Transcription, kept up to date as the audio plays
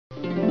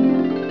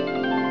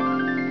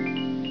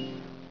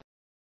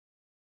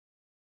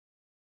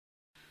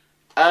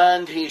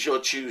And here's your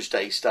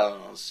Tuesday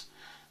stars.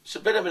 It's a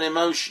bit of an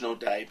emotional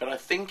day, but I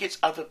think it's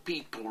other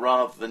people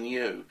rather than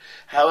you.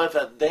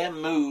 However, their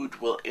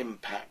mood will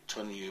impact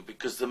on you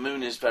because the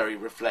moon is very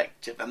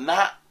reflective, and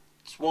that's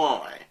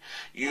why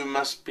you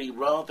must be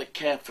rather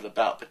careful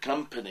about the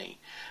company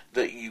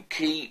that you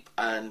keep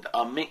and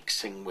are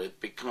mixing with,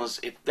 because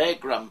if they're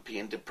grumpy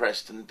and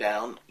depressed and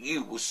down,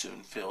 you will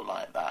soon feel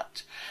like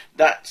that.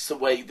 That's the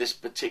way this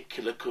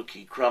particular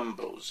cookie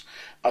crumbles.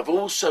 I've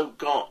also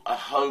got a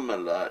home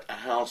alert, a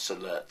house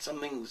alert.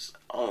 Something's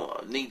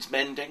needs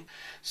mending.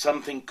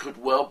 Something could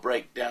well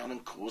break down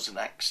and cause an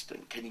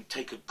accident. Can you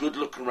take a good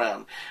look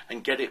around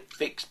and get it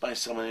fixed by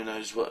someone who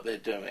knows what they're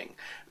doing?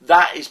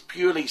 That is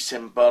purely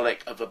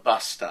symbolic of a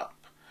bust up,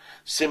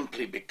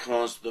 simply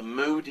because the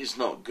mood is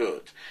not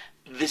good.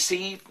 This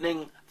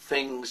evening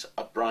things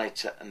are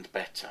brighter and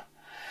better,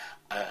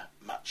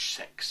 much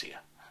sexier.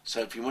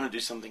 So if you want to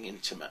do something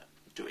intimate,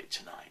 do it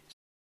tonight.